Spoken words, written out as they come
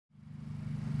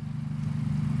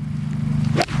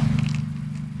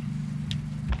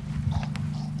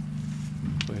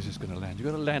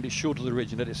You've got to land it short of the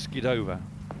ridge and let it skid over.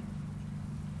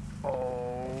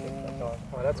 Oh,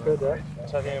 that's good, yeah.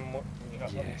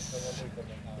 Yes.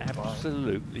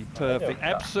 Absolutely perfect.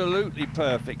 Absolutely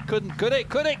perfect. Could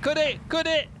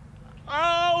it?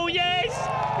 Oh, yes!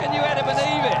 And you had to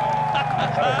believe it.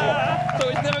 So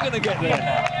he's never going to get there.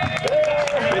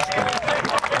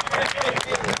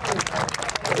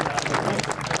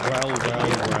 Well.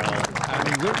 And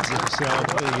he wins himself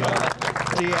the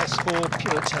DS4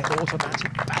 PureTech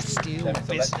automatic Bastille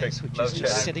business, which is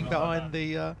just sitting behind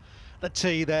the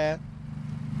tee there.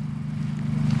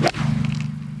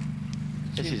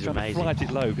 This is amazing. Flight it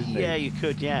low, isn't it? Yeah, you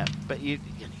could, yeah. But you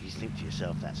think to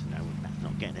yourself, that's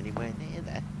not getting anywhere near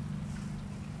there.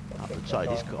 Up the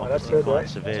side, it's got obviously quite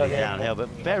severely downhill, but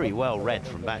very well read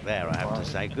from back there, I have to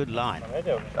say. Good line.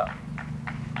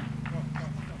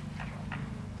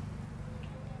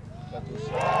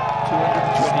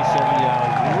 227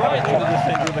 yards, right into the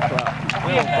centre of the club.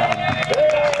 Well done.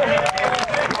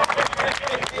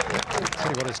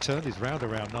 Tell you what, it's turned his round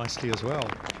around nicely as well.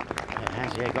 It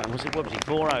has, yeah. Got, what was he,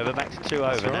 4 over, back to 2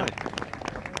 over now.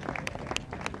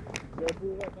 Right.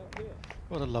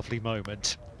 What a lovely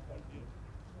moment.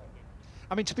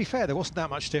 I mean, to be fair, there wasn't that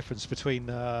much difference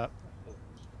between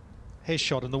his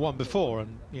shot and the one before,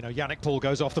 and you know, Yannick Paul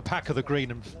goes off the back of the green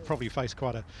and probably faced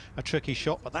quite a tricky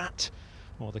shot, but that,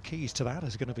 well, the keys to that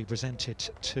is going to be presented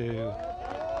to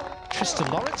Thriston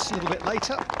Lawrence a little bit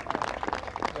later.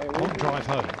 Long drive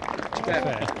home, to be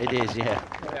fair. It is, yeah.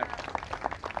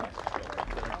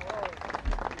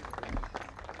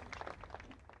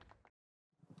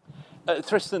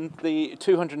 Thriston, the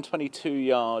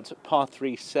 222-yard par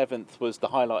 3 7th was the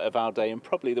highlight of our day and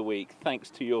probably the week, thanks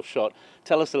to your shot.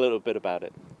 Tell us a little bit about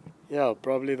it. Yeah,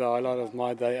 probably the highlight of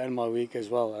my day and my week as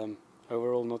well.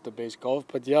 Overall, not the best golf,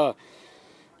 but yeah,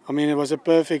 I mean, it was a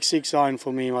perfect 6-iron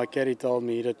for me. My caddy told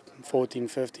me that 14,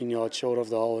 15 yards short of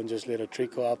the hole and just let it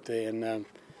trickle up there, and I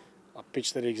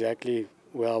pitched it exactly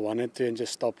where I wanted to and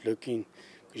just stopped looking,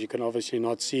 because you can obviously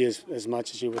not see as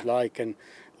much as you would like, and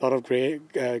a lot of glare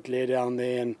down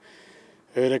there, and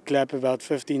heard a clap about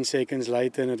 15 seconds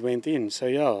later and it went in. So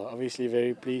yeah, obviously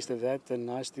very pleased with that, and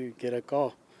nice to get a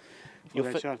car for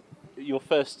that shot. Your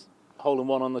first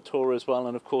hole-in-one on the tour as well,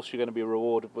 and of course you're going to be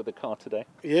rewarded with a car today.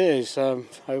 Yes,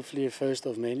 hopefully a first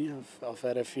of many. I've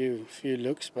had a few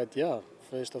looks, but yeah,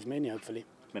 first of many hopefully.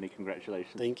 Many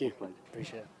congratulations. Thank you.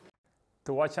 Appreciate it.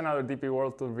 To watch another DP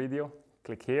World Tour video,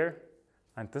 click here,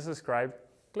 and to subscribe,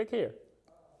 click here.